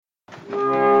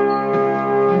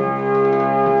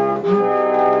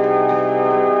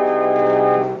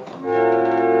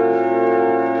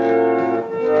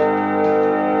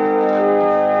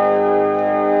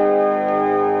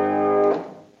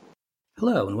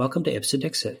welcome to Ipse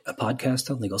Dixit, a podcast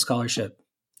on legal scholarship.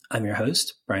 I'm your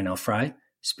host, Brian L. Fry,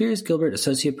 Spears Gilbert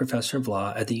Associate Professor of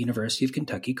Law at the University of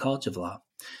Kentucky College of Law.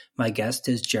 My guest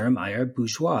is Jeremiah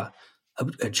Bourgeois,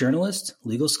 a journalist,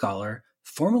 legal scholar,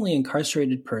 formerly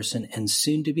incarcerated person, and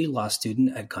soon-to-be law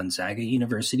student at Gonzaga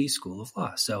University School of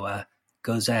Law. So,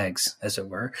 go Zags, as it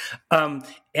were.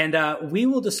 We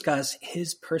will discuss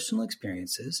his personal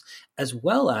experiences as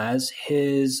well as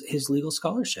his legal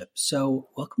scholarship. So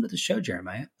welcome to the show,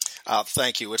 Jeremiah.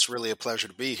 Thank you. It's really a pleasure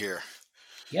to be here.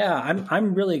 Yeah,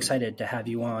 I'm really excited to have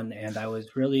you on, and I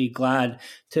was really glad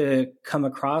to come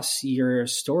across your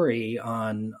story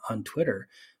on Twitter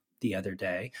the other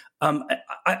day.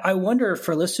 I wonder,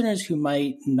 for listeners who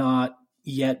might not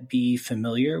yet be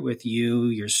familiar with you,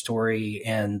 your story,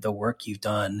 and the work you've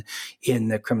done in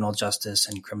the criminal justice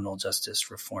and criminal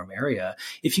justice reform area,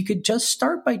 if you could just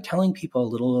start by telling people a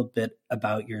little bit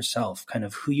about yourself, kind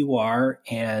of who you are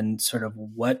and sort of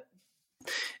what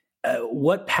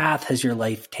path has your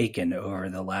life taken over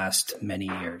the last many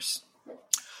years?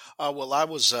 Well, I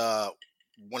was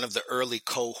one of the early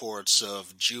cohorts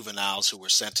of juveniles who were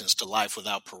sentenced to life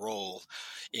without parole.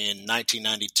 In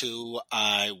 1992,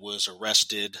 I was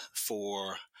arrested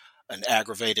for an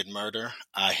aggravated murder.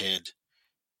 I had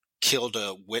killed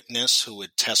a witness who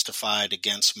had testified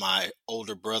against my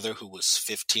older brother, who was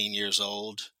 15 years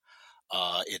old.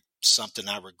 It's something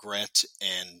I regret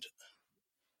and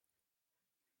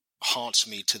haunts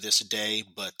me to this day,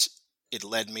 but it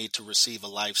led me to receive a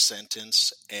life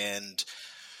sentence. And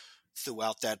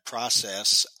throughout that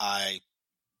process, I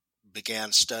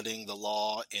began studying the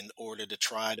law in order to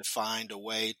try to find a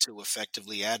way to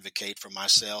effectively advocate for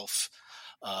myself,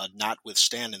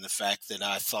 notwithstanding the fact that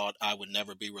I thought I would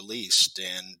never be released.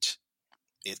 And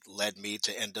it led me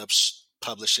to end up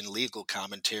publishing legal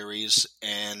commentaries.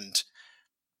 And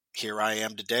here I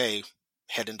am today,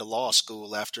 heading to law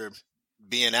school after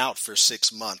being out for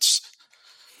 6 months.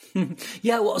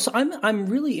 Yeah, well, so I'm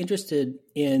really interested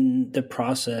in the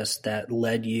process that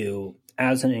led you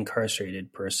as an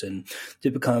incarcerated person to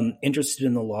become interested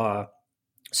in the law,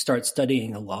 start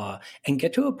studying the law, and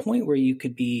get to a point where you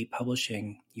could be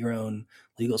publishing your own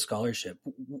legal scholarship.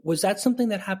 Was that something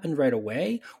that happened right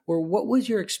away? Or what was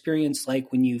your experience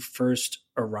like when you first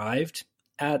arrived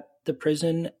at the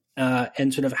prison?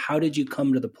 And sort of how did you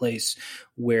come to the place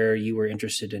where you were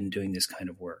interested in doing this kind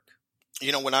of work?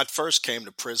 You know, when I first came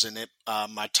to prison,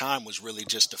 my time was really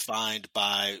just defined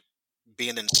by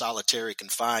being in solitary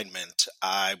confinement.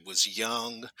 I was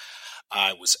young.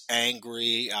 I was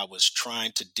angry. I was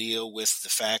trying to deal with the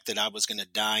fact that I was going to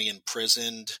die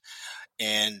imprisoned.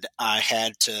 And I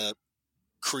had to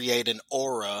create an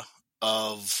aura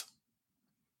of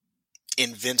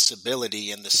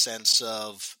invincibility in the sense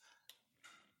of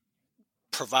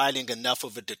providing enough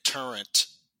of a deterrent,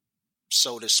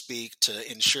 so to speak,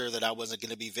 to ensure that I wasn't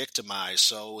going to be victimized.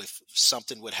 So if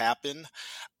something would happen,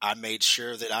 I made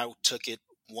sure that I took it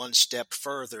one step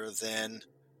further than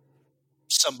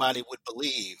somebody would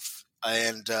believe.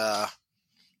 And,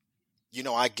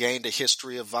 I gained a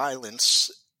history of violence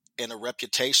and a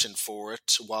reputation for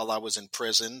it while I was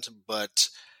imprisoned. But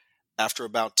after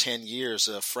about 10 years,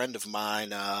 a friend of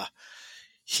mine,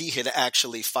 he had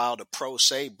actually filed a pro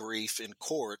se brief in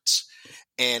court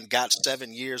and got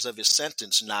 7 years of his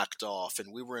sentence knocked off.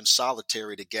 And we were in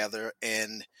solitary together.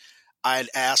 And I had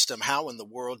asked him, how in the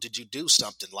world did you do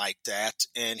something like that?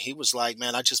 And he was like,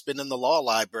 man, I just been in the law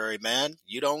library, man.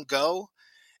 You don't go?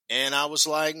 And I was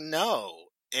like, no.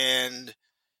 And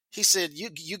he said,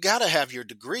 you got to have your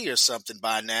degree or something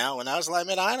by now. And I was like,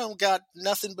 man, I don't got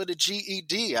nothing but a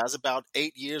GED. I was about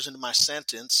 8 years into my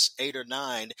sentence, 8 or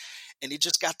 9. And he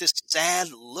just got this sad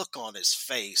look on his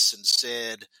face and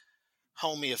said,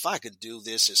 homie, if I could do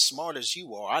this as smart as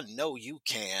you are, I know you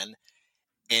can.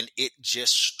 And it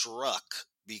just struck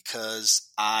because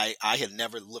I had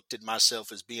never looked at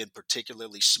myself as being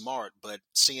particularly smart, but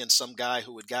seeing some guy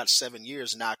who had got 7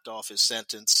 years knocked off his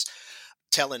sentence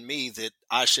telling me that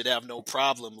I should have no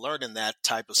problem learning that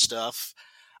type of stuff,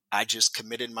 I just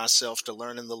committed myself to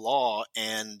learning the law.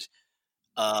 And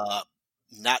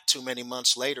not too many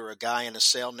months later, a guy in a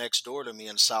cell next door to me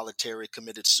in solitary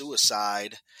committed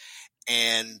suicide.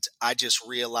 And I just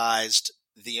realized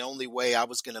the only way I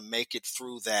was going to make it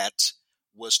through that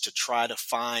was to try to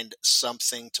find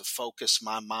something to focus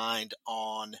my mind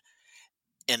on,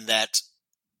 and that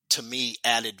to me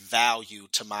added value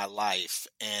to my life.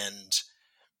 And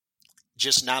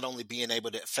just not only being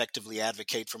able to effectively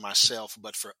advocate for myself,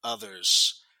 but for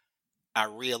others, I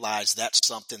realized that's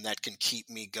something that can keep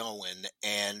me going.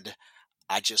 And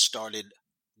I just started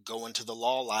going to the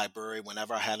law library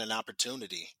whenever I had an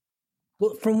opportunity.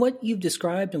 Well, from what you've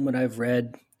described and what I've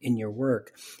read in your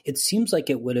work, it seems like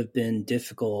it would have been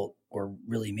difficult or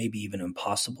really maybe even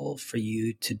impossible for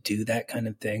you to do that kind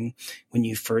of thing when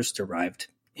you first arrived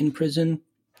in prison.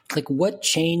 Like, what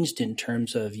changed in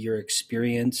terms of your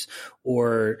experience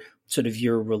or sort of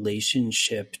your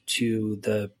relationship to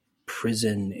the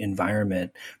prison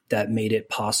environment that made it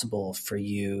possible for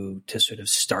you to sort of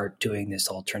start doing this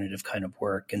alternative kind of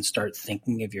work and start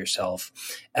thinking of yourself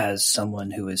as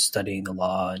someone who is studying the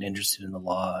law and interested in the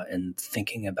law and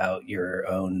thinking about your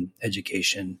own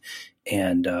education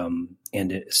and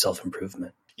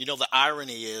self-improvement? You know, the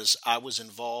irony is I was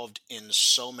involved in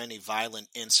so many violent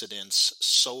incidents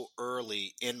so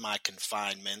early in my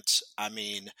confinement. I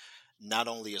mean, not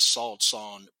only assaults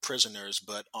on prisoners,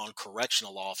 but on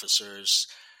correctional officers,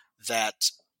 that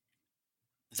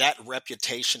that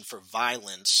reputation for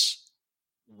violence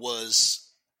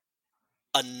was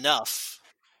enough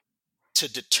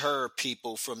to deter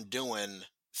people from doing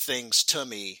things to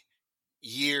me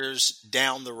years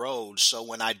down the road. So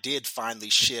when I did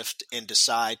finally shift and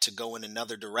decide to go in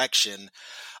another direction,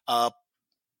 uh,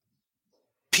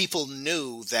 people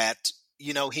knew that,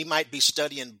 he might be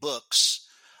studying books.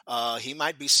 He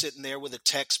might be sitting there with a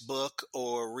textbook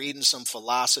or reading some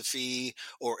philosophy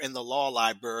or in the law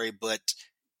library, but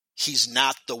he's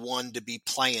not the one to be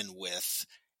playing with.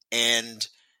 And,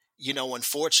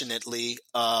 unfortunately,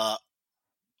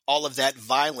 all of that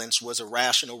violence was a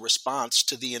rational response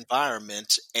to the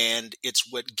environment. And it's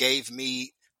what gave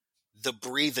me the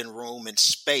breathing room and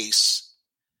space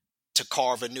to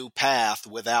carve a new path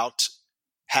without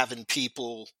having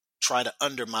people try to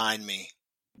undermine me.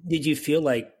 Did you feel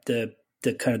like the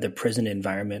kind of the prison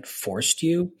environment forced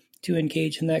you to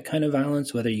engage in that kind of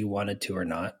violence, whether you wanted to or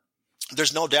not?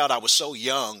 There's no doubt I was so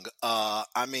young.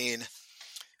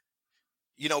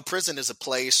 Prison is a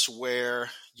place where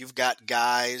you've got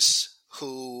guys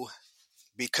who,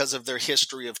 because of their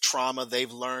history of trauma,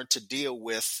 they've learned to deal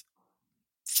with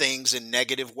things in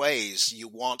negative ways. You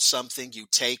want something, you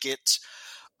take it.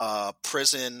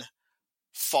 Prison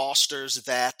fosters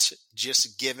that,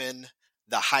 just given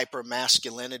the hyper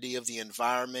masculinity of the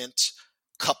environment,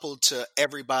 coupled to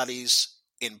everybody's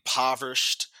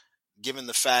impoverished, given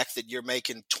the fact that you're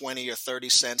making 20 or 30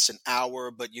 cents an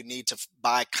hour, but you need to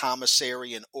buy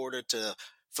commissary in order to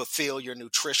fulfill your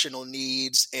nutritional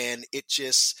needs. And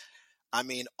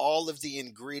all of the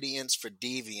ingredients for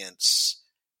deviance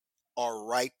are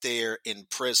right there in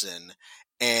prison.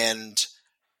 And,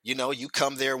 you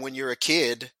come there when you're a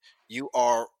kid, you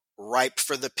are ripe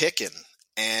for the picking.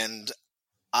 And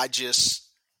I just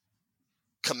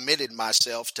committed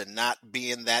myself to not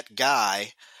being that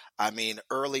guy.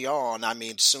 Early on,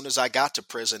 as soon as I got to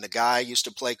prison, the guy I used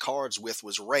to play cards with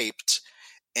was raped.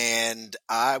 And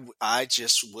I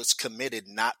just was committed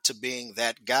not to being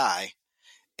that guy.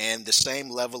 And the same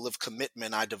level of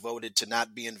commitment I devoted to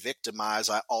not being victimized,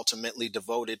 I ultimately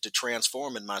devoted to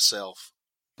transforming myself.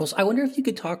 Well, so I wonder if you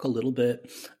could talk a little bit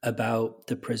about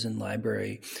the prison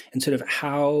library and sort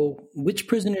of which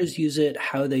prisoners use it,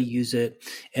 how they use it,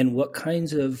 and what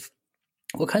kinds of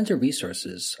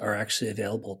resources are actually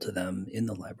available to them in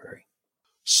the library.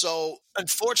 So,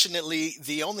 unfortunately,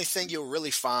 the only thing you'll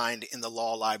really find in the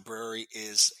law library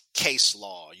is case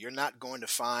law. You're not going to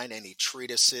find any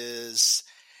treatises,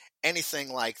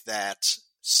 anything like that.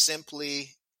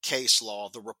 Simply case law,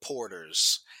 the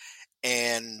reporters.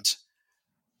 And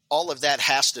all of that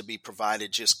has to be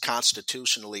provided just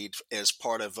constitutionally as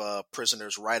part of a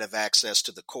prisoner's right of access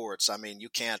to the courts. You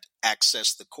can't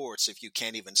access the courts if you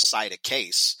can't even cite a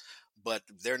case, but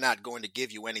they're not going to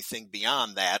give you anything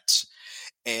beyond that.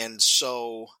 And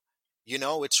so,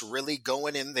 it's really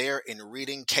going in there and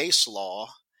reading case law.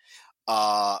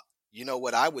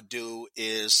 What I would do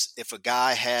is, if a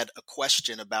guy had a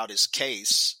question about his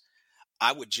case,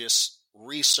 I would just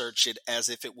research it as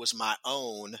if it was my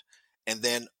own and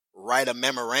then write a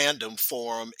memorandum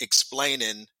for him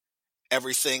explaining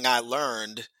everything I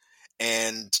learned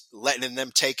and letting them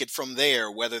take it from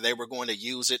there, whether they were going to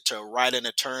use it to write an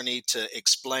attorney to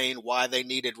explain why they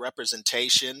needed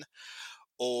representation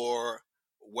or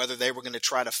whether they were going to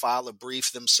try to file a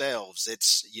brief themselves.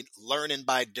 It's learning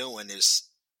by doing is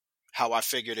how I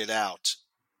figured it out.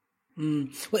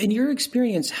 Well, in your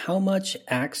experience, how much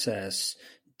access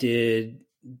did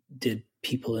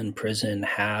people in prison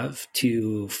have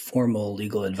to formal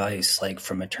legal advice, like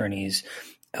from attorneys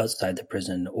outside the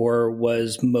prison? Or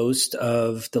was most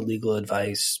of the legal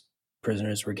advice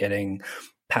prisoners were getting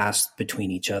passed between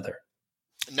each other?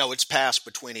 No, it's passed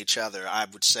between each other. I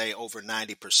would say over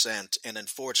 90%. And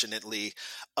unfortunately,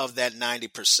 of that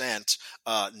 90%,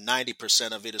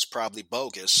 90% of it is probably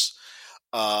bogus.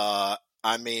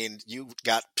 I mean, you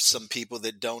got some people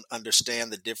that don't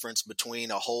understand the difference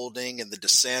between a holding and the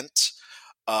dissent.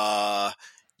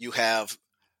 You have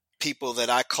people that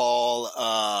I call,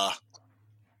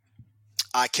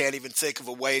 I can't even think of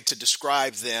a way to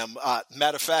describe them.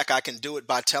 Matter of fact, I can do it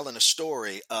by telling a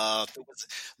story.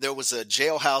 There was a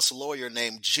jailhouse lawyer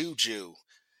named Juju,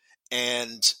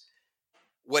 and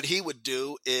what he would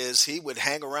do is he would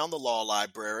hang around the law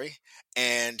library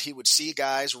and he would see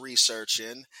guys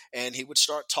researching and he would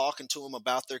start talking to them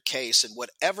about their case, and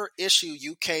whatever issue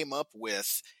you came up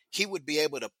with, he would be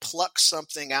able to pluck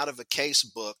something out of a case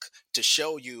book to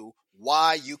show you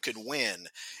why you could win.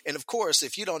 And of course,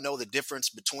 if you don't know the difference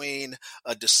between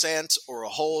a dissent or a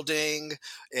holding,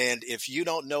 and if you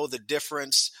don't know the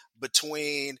difference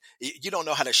between, you don't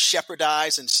know how to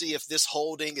shepherdize and see if this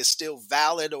holding is still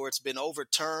valid or it's been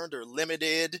overturned or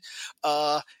limited,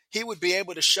 he would be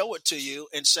able to show it to you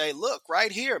and say, look,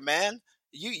 right here, man,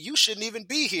 you shouldn't even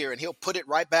be here. And he'll put it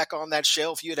right back on that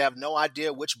shelf. You'd have no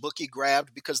idea which book he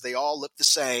grabbed because they all look the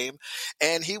same.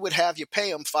 And he would have you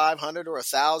pay him $500 or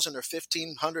 $1,000 or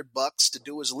 $1,500 to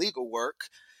do his legal work,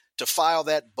 to file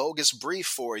that bogus brief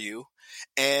for you.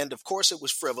 And of course it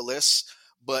was frivolous,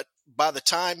 but by the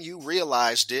time you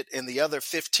realized it and the other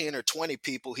 15 or 20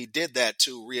 people he did that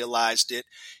to realized it,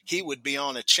 he would be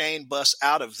on a chain bus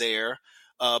out of there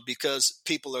because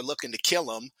people are looking to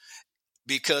kill him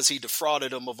because he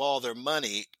defrauded them of all their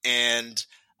money. And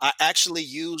I actually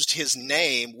used his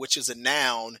name, which is a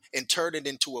noun, and turned it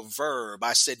into a verb.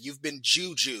 I said, you've been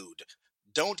jujued.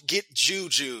 Don't get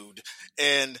jujued.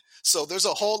 And so there's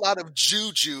a whole lot of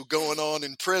juju going on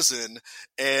in prison.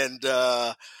 And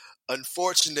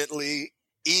unfortunately,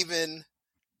 even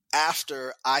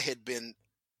after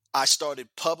I started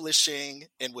publishing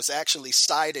and was actually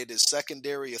cited as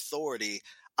secondary authority,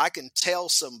 I can tell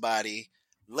somebody,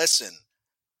 listen,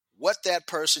 what that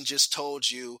person just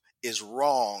told you is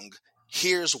wrong.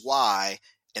 Here's why.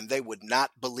 And they would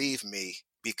not believe me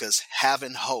because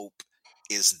having hope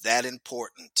is that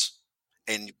important.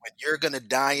 And when you're going to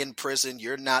die in prison,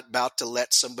 you're not about to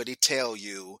let somebody tell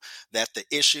you that the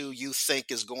issue you think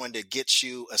is going to get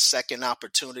you a second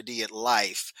opportunity at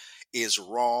life is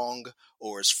wrong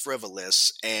or is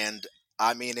frivolous. And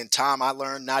I mean, in time, I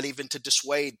learned not even to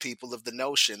dissuade people of the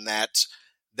notion that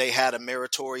they had a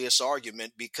meritorious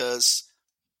argument because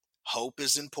hope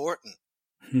is important.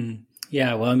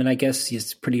 Yeah, well, I mean, I guess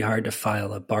it's pretty hard to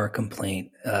file a bar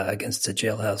complaint against a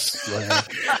jailhouse lawyer.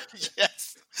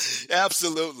 Yes,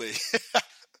 absolutely.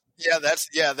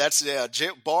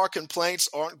 Bar complaints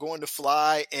aren't going to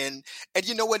fly. And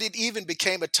you know what? It even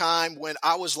became a time when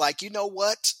I was like, you know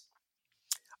what?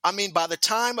 I mean, by the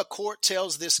time a court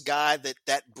tells this guy that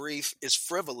that brief is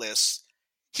frivolous,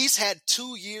 he's had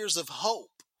 2 years of hope.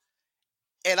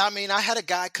 And I mean, I had a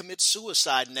guy commit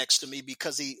suicide next to me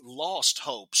because he lost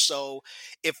hope. So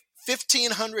if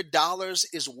 $1,500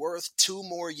 is worth 2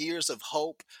 more years of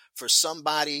hope for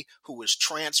somebody who has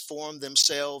transformed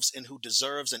themselves and who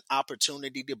deserves an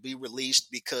opportunity to be released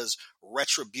because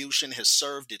retribution has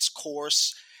served its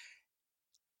course,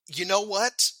 you know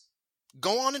what?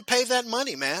 Go on and pay that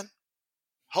money, man.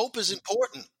 Hope is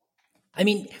important. I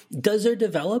mean, does there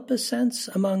develop a sense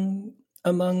among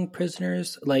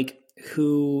prisoners, like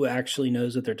who actually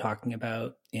knows what they're talking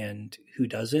about and who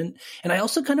doesn't? And I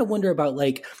also kind of wonder about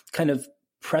like kind of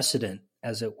precedent,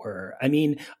 as it were. I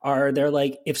mean, are there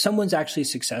like, if someone's actually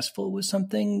successful with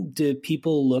something, do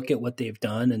people look at what they've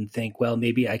done and think, well,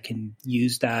 maybe I can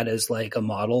use that as like a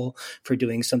model for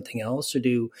doing something else? Or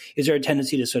is there a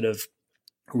tendency to sort of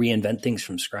reinvent things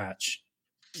from scratch?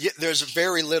 Yeah, there's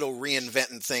very little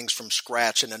reinventing things from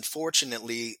scratch. And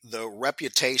unfortunately, the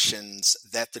reputations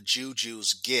that the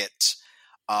jujus get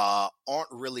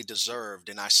aren't really deserved.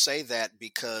 And I say that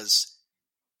because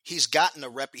he's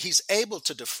able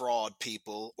to defraud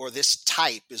people, or this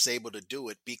type is able to do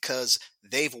it because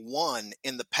they've won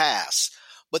in the past.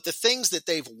 But the things that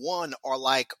they've won are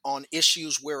like on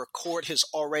issues where a court has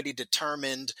already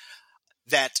determined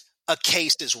that a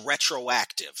case is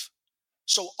retroactive.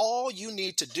 So all you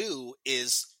need to do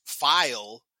is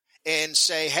file and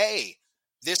say, hey,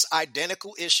 this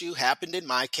identical issue happened in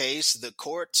my case. The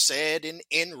court said in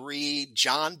Enri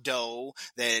John Doe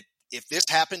that if this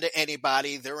happened to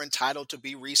anybody, they're entitled to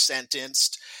be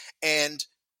resentenced. And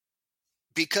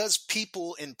because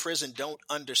people in prison don't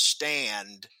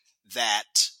understand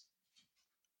that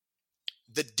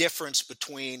the difference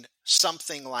between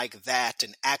something like that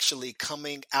and actually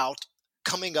coming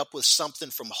up with something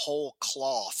from whole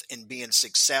cloth and being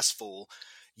successful,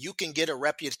 you can get a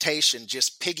reputation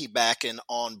just piggybacking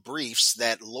on briefs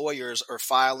that lawyers are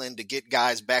filing to get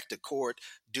guys back to court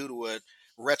due to a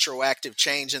retroactive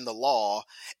change in the law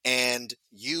and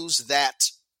use that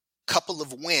couple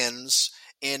of wins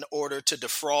in order to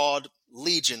defraud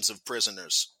legions of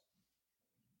prisoners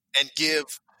and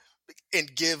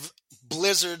give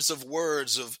blizzards of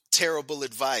words of terrible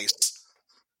advice.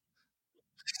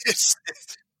 It's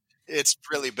it's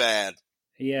really bad.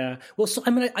 Yeah. Well, so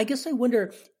I guess I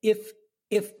wonder if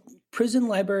prison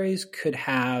libraries could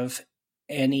have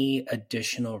any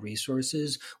additional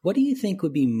resources, what do you think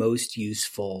would be most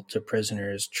useful to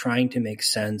prisoners trying to make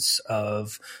sense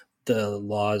of the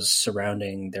laws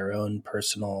surrounding their own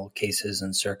personal cases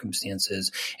and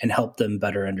circumstances and help them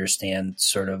better understand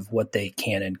sort of what they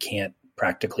can and can't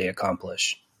practically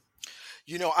accomplish?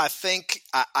 I think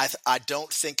I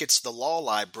don't think it's the law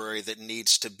library that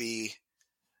needs to be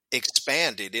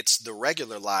expanded. It's the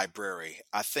regular library.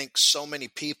 I think so many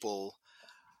people,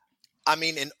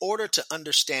 in order to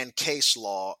understand case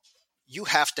law, you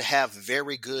have to have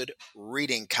very good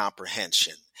reading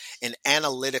comprehension and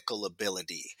analytical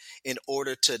ability in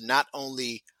order to not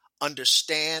only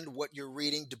understand what you're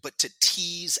reading, but to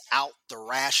tease out the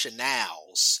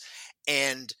rationales.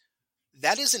 And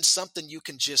that isn't something you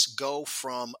can just go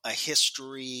from a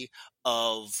history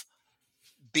of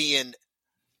being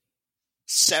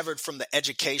severed from the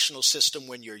educational system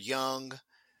when you're young,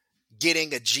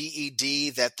 getting a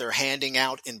GED that they're handing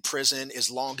out in prison as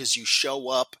long as you show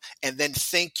up, and then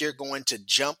think you're going to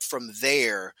jump from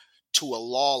there to a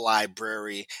law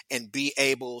library and be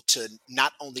able to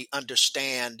not only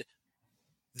understand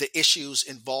the issues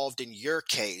involved in your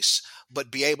case,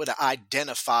 but be able to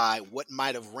identify what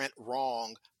might have went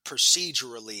wrong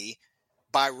procedurally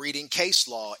by reading case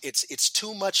law. It's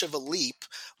too much of a leap,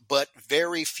 but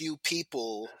very few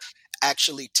people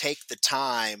actually take the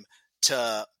time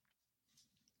to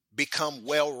become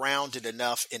well-rounded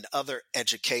enough in other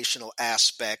educational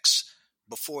aspects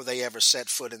before they ever set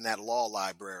foot in that law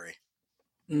library.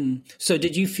 So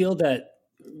did you feel that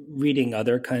reading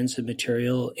other kinds of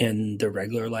material in the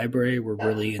regular library were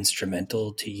really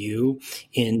instrumental to you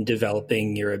in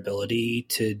developing your ability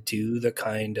to do the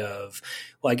kind of,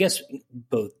 well, I guess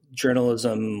both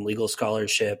journalism, legal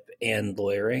scholarship, and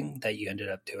lawyering that you ended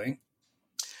up doing?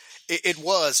 It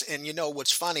was. And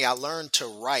what's funny, I learned to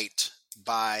write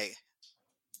by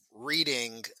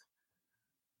reading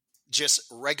just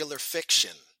regular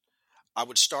fiction. I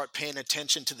would start paying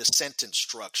attention to the sentence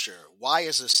structure. Why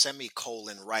is a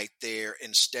semicolon right there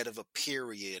instead of a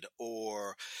period?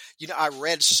 Or, I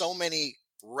read so many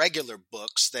regular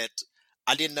books that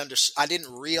I didn't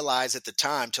realize at the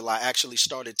time till I actually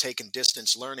started taking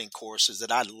distance learning courses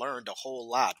that I learned a whole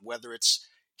lot, whether it's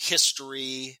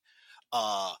history,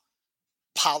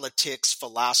 politics,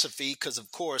 philosophy, because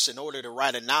of course, in order to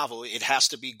write a novel, it has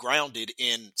to be grounded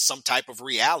in some type of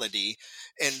reality.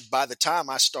 And by the time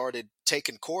I started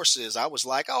taking courses, I was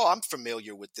like, oh, I'm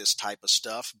familiar with this type of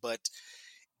stuff, but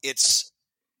it's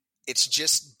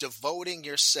just devoting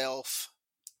yourself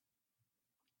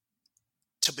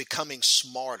to becoming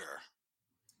smarter,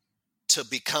 to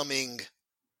becoming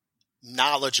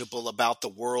knowledgeable about the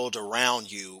world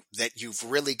around you that you've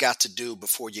really got to do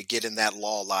before you get in that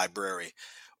law library,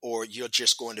 or you're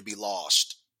just going to be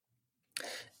lost.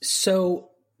 So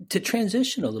to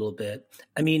transition a little bit,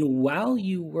 while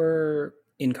you were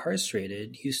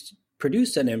incarcerated, you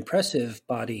produced an impressive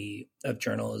body of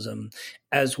journalism,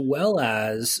 as well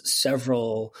as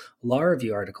several law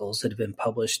review articles that have been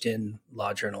published in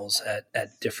law journals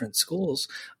at different schools.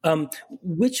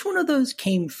 Which one of those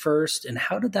came first, and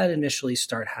how did that initially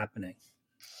start happening?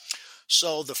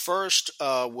 So the first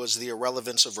was The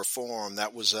Irrelevance of Reform.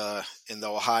 That was in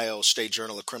the Ohio State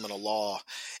Journal of Criminal Law.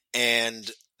 And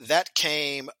that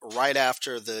came right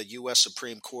after the U.S.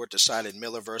 Supreme Court decided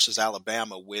Miller versus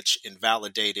Alabama, which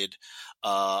invalidated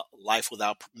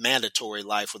mandatory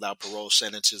life without parole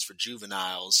sentences for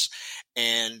juveniles.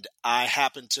 And I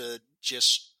happened to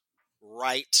just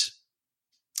write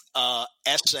an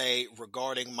essay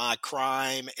regarding my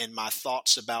crime and my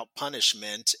thoughts about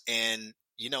punishment, and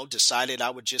decided I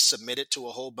would just submit it to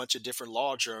a whole bunch of different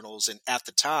law journals. And at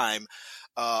the time,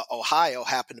 Ohio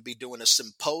happened to be doing a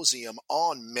symposium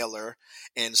on Miller.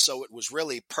 And so it was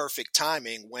really perfect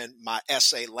timing when my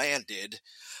essay landed.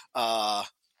 For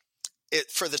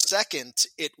the second,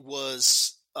 it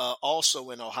was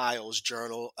also in Ohio's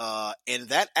journal. And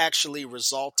that actually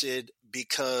resulted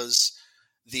because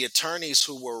the attorneys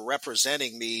who were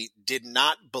representing me did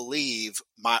not believe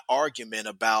my argument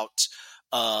about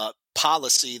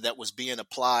policy that was being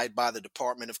applied by the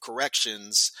Department of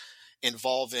Corrections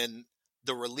involving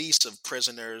the release of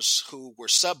prisoners who were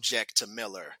subject to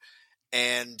Miller.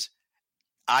 And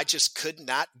I just could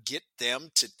not get them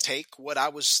to take what I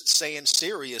was saying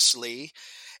seriously.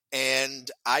 And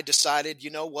I decided, you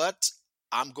know what?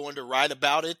 I'm going to write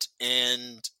about it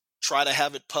and try to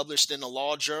have it published in a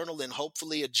law journal, and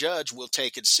hopefully a judge will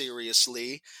take it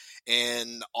seriously.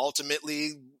 And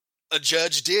ultimately, a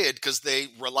judge did, because they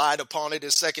relied upon it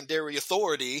as secondary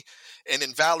authority and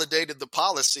invalidated the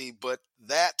policy. But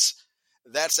that's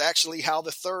actually how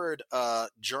the third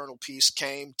journal piece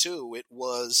came to. It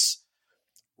was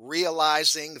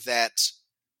realizing that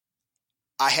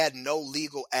I had no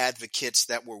legal advocates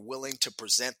that were willing to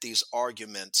present these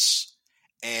arguments,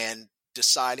 and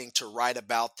deciding to write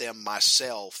about them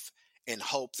myself in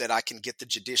hope that I can get the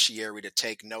judiciary to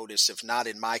take notice, if not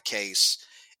in my case,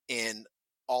 in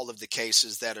all of the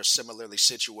cases that are similarly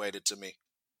situated to me.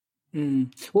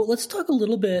 Well, let's talk a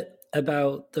little bit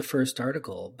about the first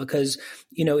article, because,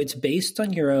 it's based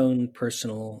on your own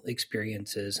personal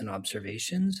experiences and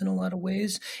observations in a lot of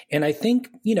ways. And I think,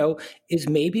 is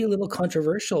maybe a little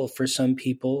controversial for some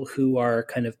people who are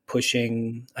kind of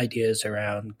pushing ideas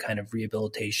around kind of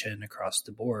rehabilitation across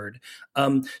the board.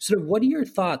 Sort of, what are your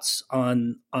thoughts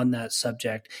on that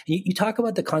subject? You talk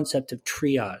about the concept of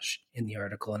triage in the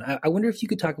article, and I wonder if you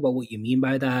could talk about what you mean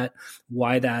by that,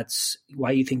 why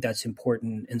you think that's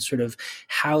important, and sort of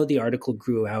how the article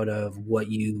grew out of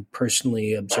what you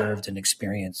personally observed and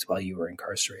experienced while you were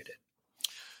incarcerated.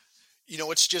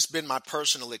 It's just been my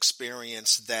personal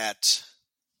experience that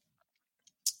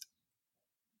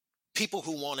people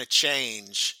who want to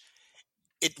change,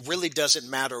 it really doesn't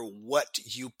matter what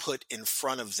you put in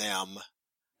front of them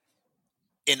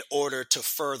in order to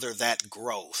further that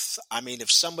growth. I mean,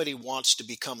 if somebody wants to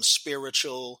become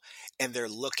spiritual and they're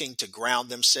looking to ground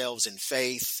themselves in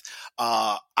faith,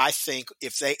 I think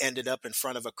if they ended up in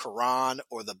front of a Quran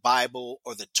or the Bible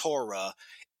or the Torah,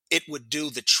 it would do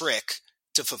the trick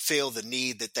to fulfill the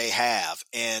need that they have.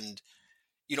 And,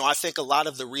 I think a lot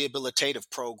of the rehabilitative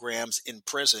programs in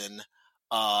prison,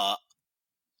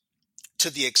 to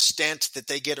the extent that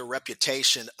they get a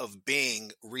reputation of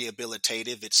being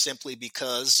rehabilitative, it's simply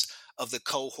because of the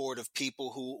cohort of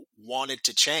people who wanted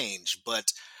to change.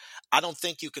 But I don't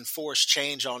think you can force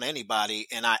change on anybody,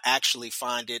 and I actually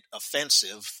find it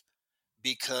offensive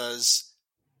because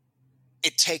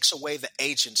it takes away the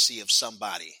agency of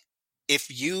somebody. If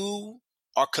you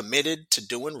are committed to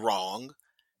doing wrong,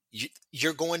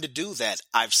 you're going to do that.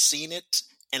 I've seen it.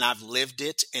 And I've lived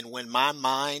it. And when my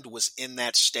mind was in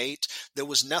that state, there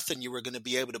was nothing you were going to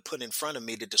be able to put in front of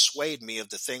me to dissuade me of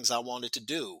the things I wanted to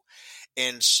do.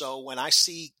 And so when I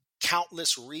see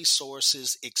countless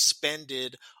resources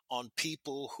expended on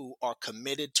people who are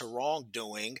committed to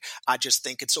wrongdoing, I just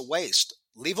think it's a waste.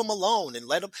 Leave them alone and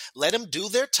let them do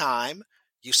their time.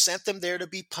 You sent them there to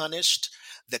be punished.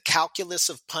 The calculus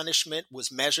of punishment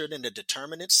was measured in a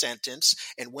determinate sentence.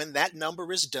 And when that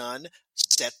number is done,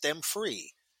 set them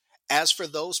free. As for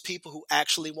those people who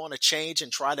actually want to change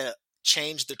and try to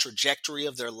change the trajectory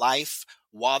of their life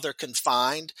while they're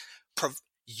confined,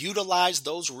 utilize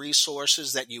those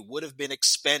resources that you would have been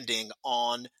expending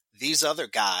on these other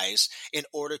guys in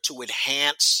order to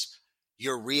enhance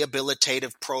your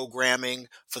rehabilitative programming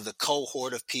for the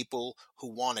cohort of people who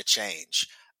want to change.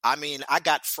 I mean, I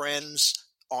got friends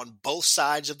on both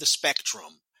sides of the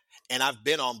spectrum, and I've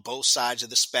been on both sides of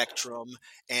the spectrum,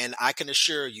 and I can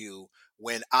assure you,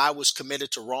 when I was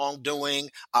committed to wrongdoing,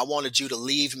 I wanted you to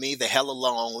leave me the hell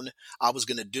alone. I was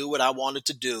going to do what I wanted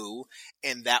to do,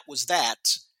 and that was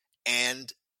that.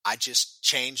 And I just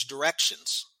changed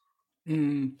directions.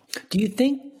 Do you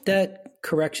think that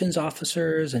corrections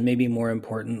officers, and maybe more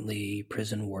importantly,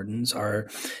 prison wardens, are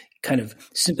kind of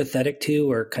sympathetic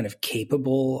to or kind of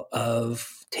capable of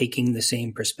taking the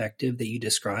same perspective that you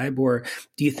describe? Or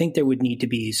do you think there would need to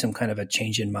be some kind of a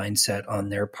change in mindset on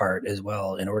their part as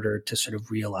well in order to sort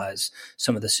of realize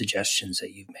some of the suggestions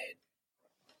that you've made?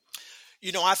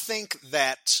 I think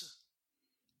that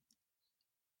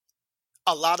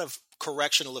a lot of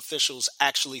correctional officials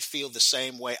actually feel the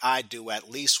same way I do,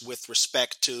 at least with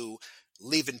respect to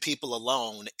leaving people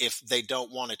alone if they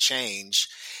don't want to change.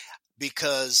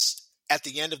 Because at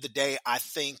the end of the day, I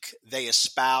think they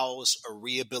espouse a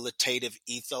rehabilitative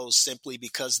ethos simply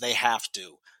because they have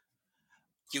to.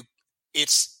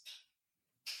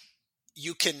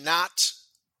 You cannot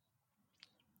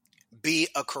be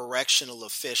a correctional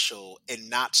official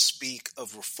and not speak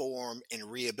of reform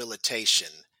and rehabilitation.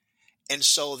 And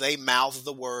so they mouth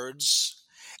the words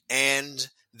and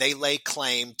they lay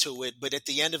claim to it. But at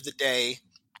the end of the day,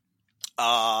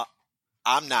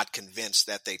 I'm not convinced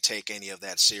that they take any of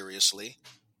that seriously.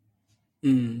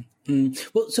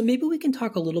 Well, so maybe we can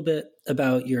talk a little bit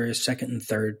about your second and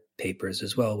third papers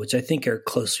as well, which I think are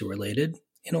closely related.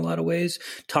 in a lot of ways,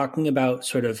 talking about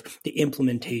sort of the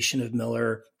implementation of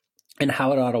Miller and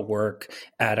how it ought to work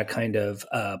at a kind of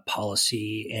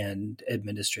policy and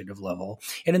administrative level.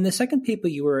 And in the second paper,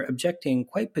 you were objecting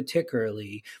quite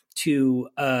particularly to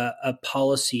a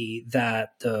policy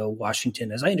that the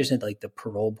Washington, as I understand, like the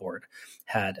parole board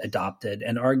had adopted,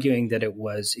 and arguing that it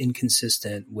was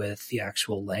inconsistent with the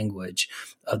actual language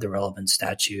of the relevant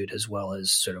statute, as well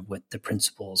as sort of with the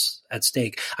principles at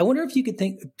stake. I wonder if you could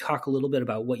talk a little bit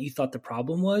about what you thought the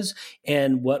problem was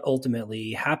and what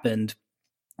ultimately happened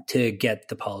to get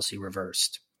the policy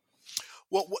reversed.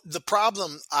 Well, the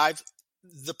problem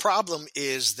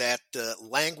is that the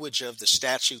language of the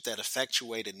statute that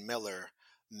effectuated Miller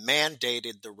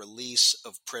mandated the release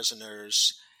of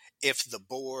prisoners if the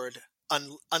board,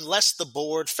 unless the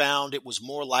board found it was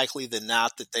more likely than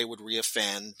not that they would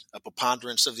reoffend, a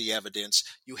preponderance of the evidence,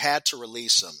 you had to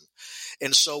release them.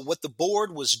 And so what the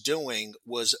board was doing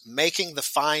was making the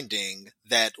finding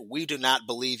that we do not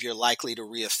believe you're likely to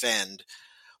reoffend,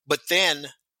 but then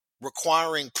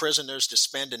requiring prisoners to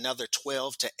spend another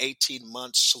 12 to 18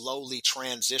 months slowly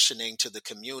transitioning to the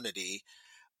community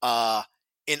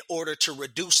in order to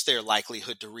reduce their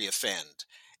likelihood to reoffend.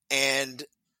 And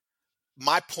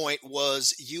my point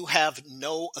was, you have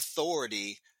no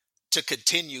authority to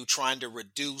continue trying to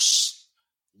reduce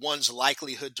one's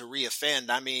likelihood to reoffend.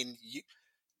 I mean,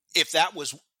 if that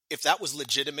was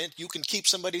legitimate, you can keep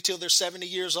somebody till they're 70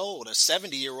 years old. A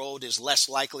 70-year-old is less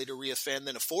likely to reoffend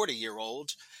than a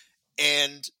 40-year-old.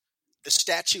 And the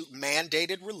statute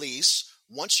mandated release.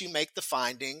 Once you make the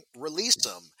finding, release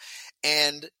them.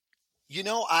 And,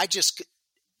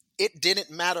 it didn't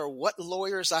matter what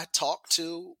lawyers I talked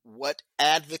to, what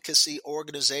advocacy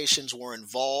organizations were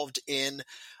involved in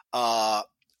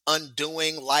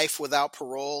undoing life without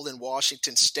parole in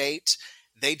Washington State.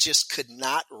 They just could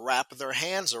not wrap their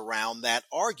hands around that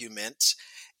argument.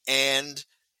 And,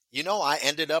 I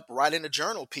ended up writing a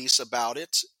journal piece about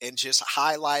it and just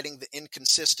highlighting the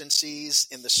inconsistencies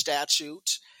in the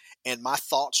statute and my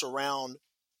thoughts around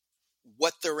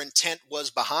what their intent was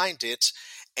behind it.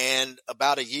 And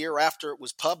about a year after it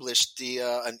was published,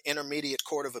 an intermediate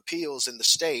court of appeals in the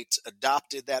state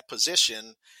adopted that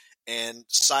position and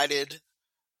cited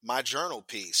my journal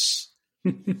piece.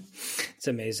 It's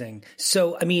amazing.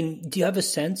 So, I mean, do you have a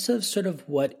sense of sort of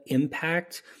what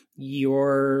impact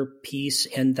your piece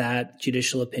and that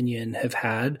judicial opinion have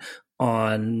had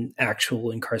on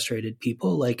actual incarcerated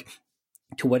people? Like,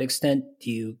 to what extent do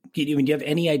you have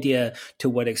any idea to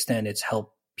what extent it's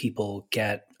helped people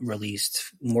get released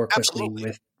more quickly?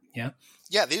 Absolutely. Yeah.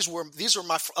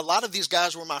 A lot of these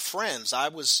guys were my friends.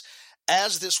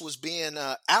 As this was being,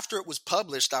 after it was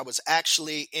published, I was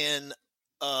actually in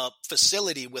a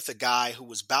facility with a guy who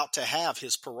was about to have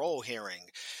his parole hearing.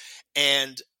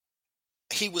 And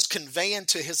he was conveying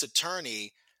to his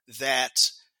attorney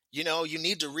that, you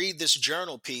need to read this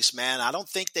journal piece, man. I don't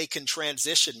think they can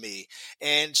transition me.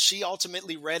 And she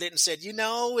ultimately read it and said,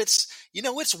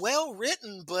 it's well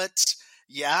written, but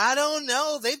I don't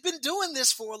know. They've been doing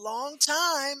this for a long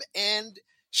time. And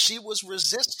she was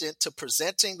resistant to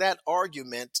presenting that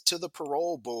argument to the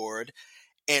parole board.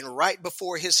 And right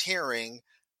before his hearing,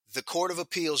 the Court of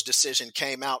Appeals decision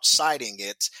came out citing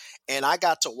it. And I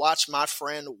got to watch my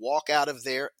friend walk out of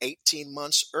there 18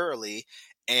 months early.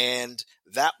 And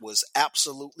that was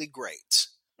absolutely great.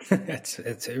 It's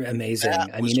amazing.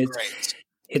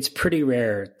 It's pretty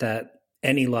rare that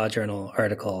any law journal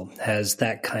article has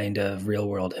that kind of real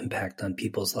world impact on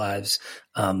people's lives,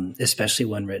 especially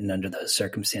when written under those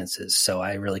circumstances. So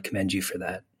I really commend you for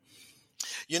that.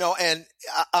 And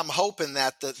I'm hoping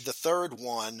that the third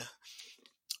one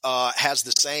has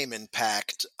the same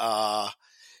impact.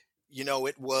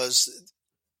 It was,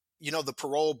 the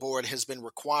parole board has been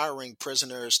requiring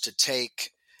prisoners to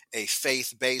take a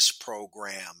faith-based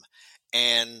program.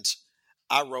 And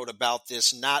I wrote about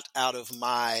this not out of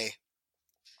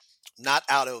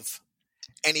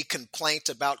any complaint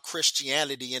about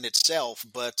Christianity in itself,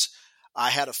 but I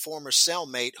had a former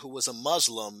cellmate who was a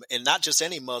Muslim, and not just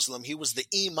any Muslim, he was the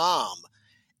imam.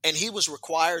 And he was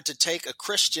required to take a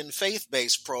Christian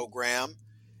faith-based program,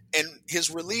 and his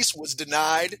release was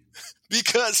denied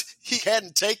because he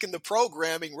hadn't taken the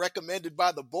programming recommended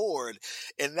by the board.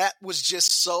 And that was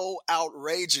just so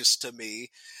outrageous to me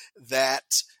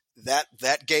that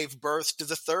gave birth to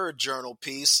the third journal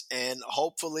piece. And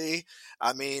hopefully,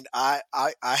 I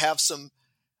have some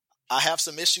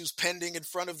issues pending in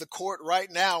front of the court right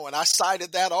now, and I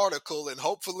cited that article, and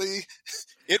hopefully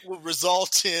it will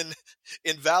result in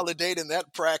invalidating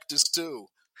that practice too.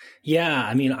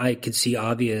 Yeah, I could see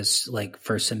obvious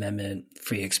First Amendment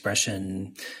free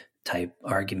expression type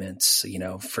arguments,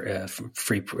 for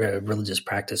free religious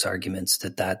practice arguments,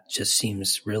 that just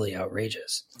seems really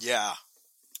outrageous. Yeah,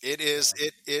 it is.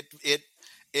 It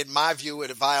in my view,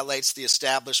 it violates the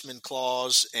Establishment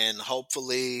Clause, and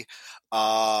hopefully,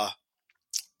 no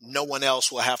one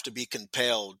else will have to be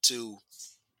compelled to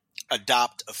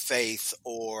adopt a faith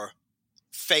or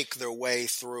fake their way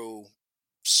through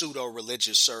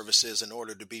pseudo-religious services in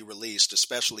order to be released,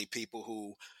 especially people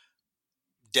who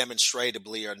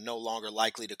demonstrably are no longer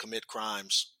likely to commit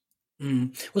crimes.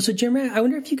 Well, so Jeremiah, I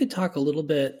wonder if you could talk a little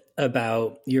bit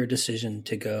about your decision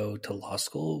to go to law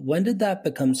school. When did that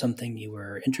become something you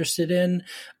were interested in?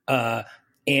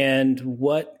 And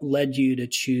what led you to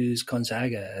choose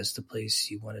Gonzaga as the place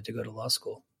you wanted to go to law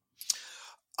school?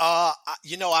 I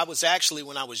was actually,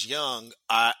 when I was young,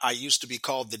 I used to be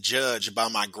called the judge by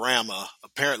my grandma.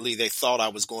 Apparently they thought I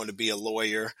was going to be a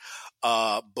lawyer.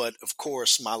 But of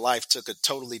course my life took a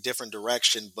totally different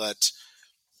direction, but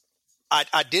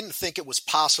I didn't think it was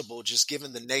possible, just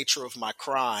given the nature of my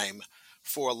crime,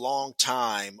 for a long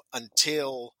time,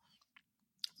 until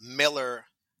Miller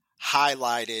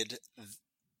highlighted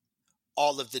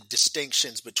all of the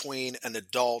distinctions between an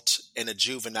adult and a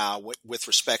juvenile with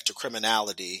respect to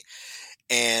criminality.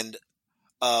 And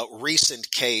a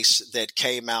recent case that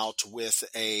came out with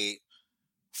a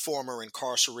former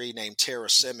incarceree named Tara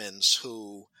Simmons,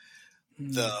 who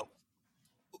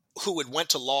had went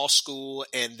to law school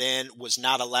and then was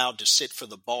not allowed to sit for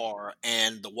the bar,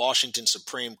 and the Washington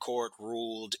Supreme Court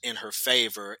ruled in her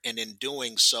favor, and in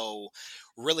doing so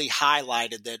really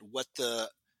highlighted that what the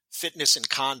Fitness and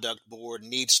Conduct Board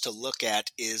needs to look at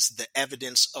is the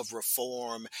evidence of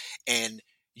reform and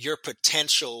your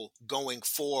potential going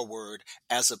forward,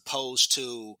 as opposed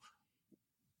to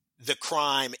the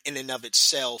crime in and of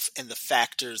itself and the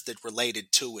factors that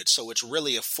related to it. So it's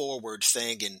really a forward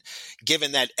thing. And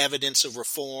given that evidence of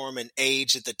reform and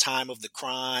age at the time of the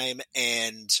crime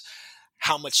and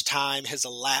how much time has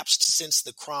elapsed since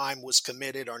the crime was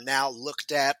committed are now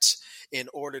looked at in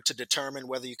order to determine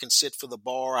whether you can sit for the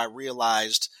bar, I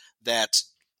realized that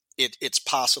it's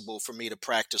possible for me to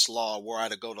practice law were I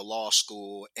to go to law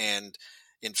school. And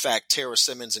in fact, Tara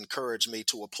Simmons encouraged me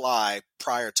to apply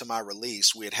prior to my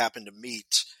release. We had happened to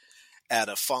meet at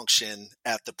a function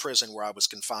at the prison where I was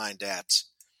confined at.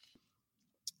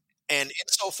 And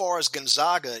insofar as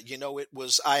Gonzaga,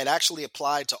 I had actually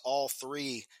applied to all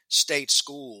three state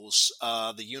schools,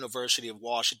 the University of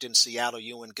Washington, Seattle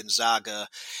U, and Gonzaga.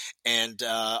 And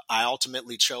I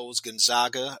ultimately chose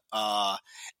Gonzaga.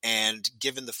 And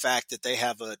given the fact that they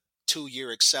have a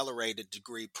 2-year accelerated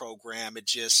degree program, it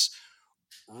just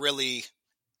really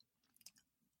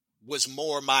was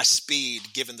more my speed,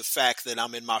 given the fact that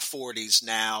I'm in my 40s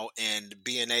now, and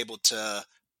being able to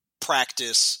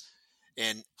practice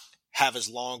and have as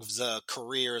long of a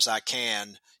career as I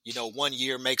can. 1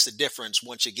 year makes a difference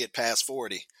once you get past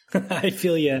 40. I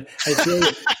feel you.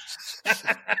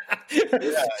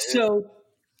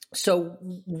 So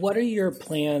what are your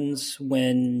plans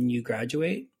when you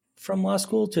graduate from law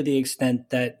school, to the extent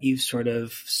that you've sort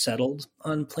of settled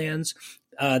on plans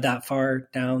that far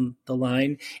down the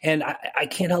line? And I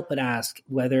can't help but ask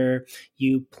whether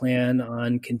you plan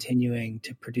on continuing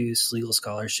to produce legal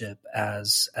scholarship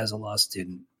as a law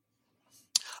student.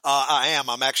 I am.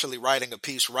 I'm actually writing a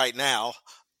piece right now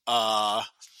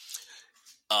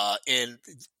in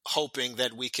hoping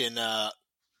that we can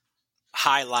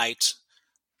highlight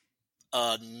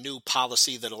a new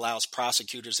policy that allows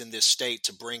prosecutors in this state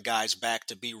to bring guys back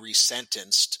to be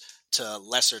resentenced to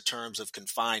lesser terms of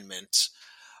confinement.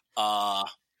 But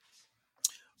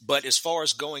as far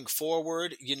as going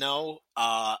forward,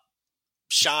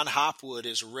 Sean Hopwood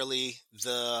is really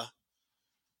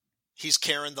he's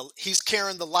carrying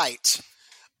the light,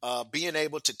 being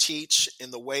able to teach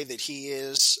in the way that he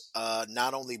is,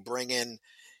 not only bringing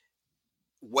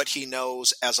what he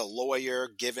knows as a lawyer,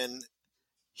 given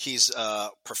he's a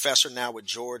professor now at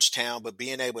Georgetown, but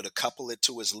being able to couple it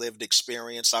to his lived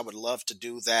experience. I would love to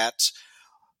do that.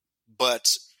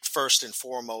 But first and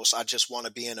foremost, I just want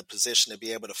to be in a position to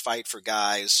be able to fight for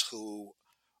guys who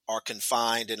are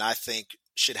confined and I think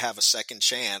should have a second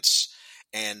chance.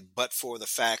 But for the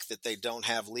fact that they don't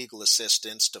have legal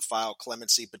assistance to file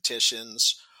clemency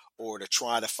petitions or to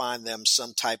try to find them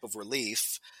some type of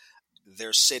relief,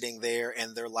 they're sitting there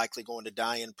and they're likely going to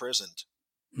die imprisoned.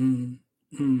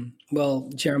 Well,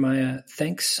 Jeremiah,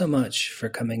 thanks so much for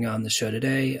coming on the show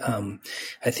today.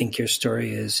 I think your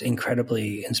story is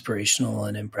incredibly inspirational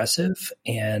and impressive,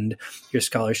 and your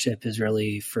scholarship is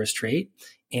really first rate.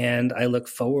 And I look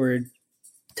forward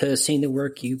to seeing the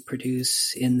work you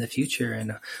produce in the future,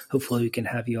 and hopefully we can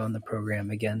have you on the program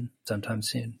again sometime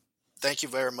soon. Thank you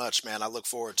very much, man. I look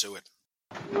forward to it.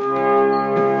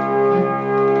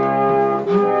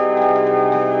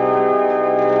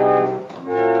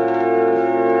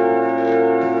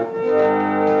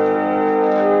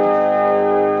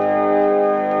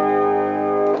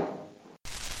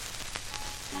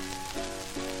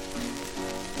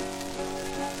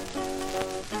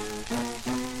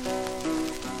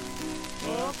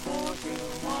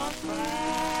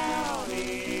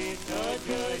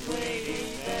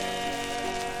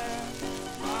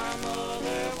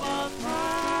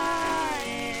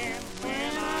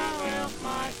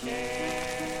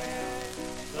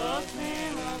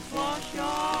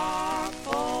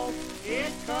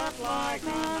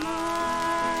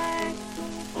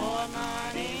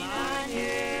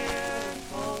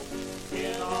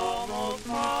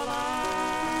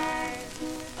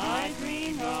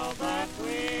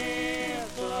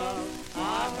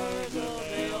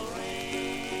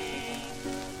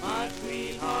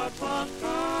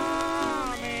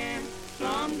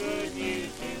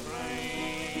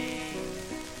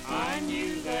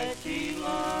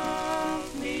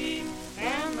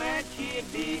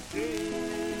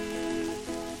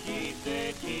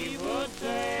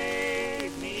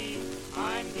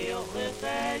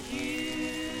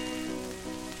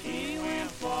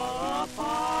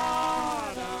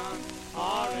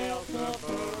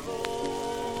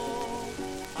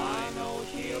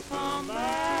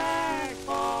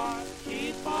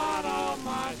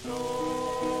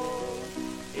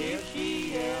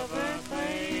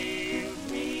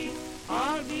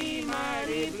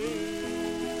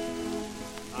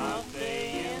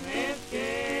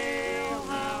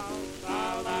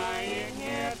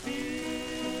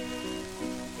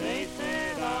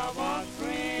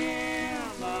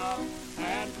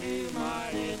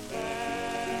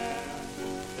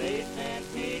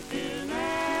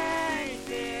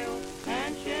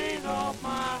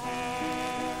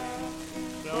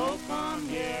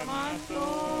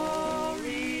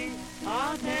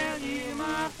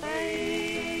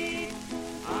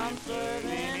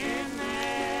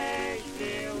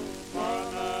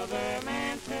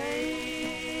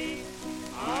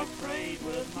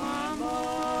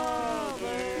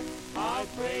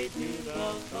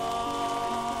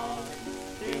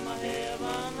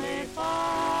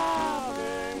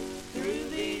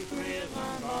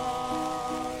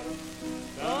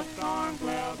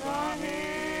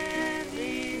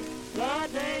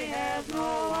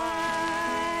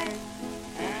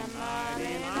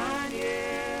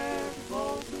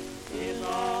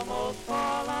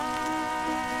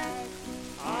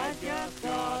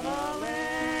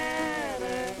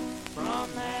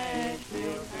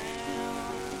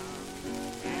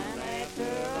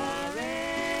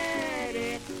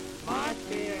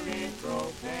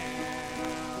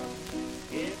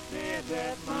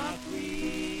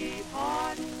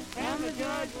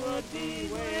 Would be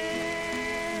waiting.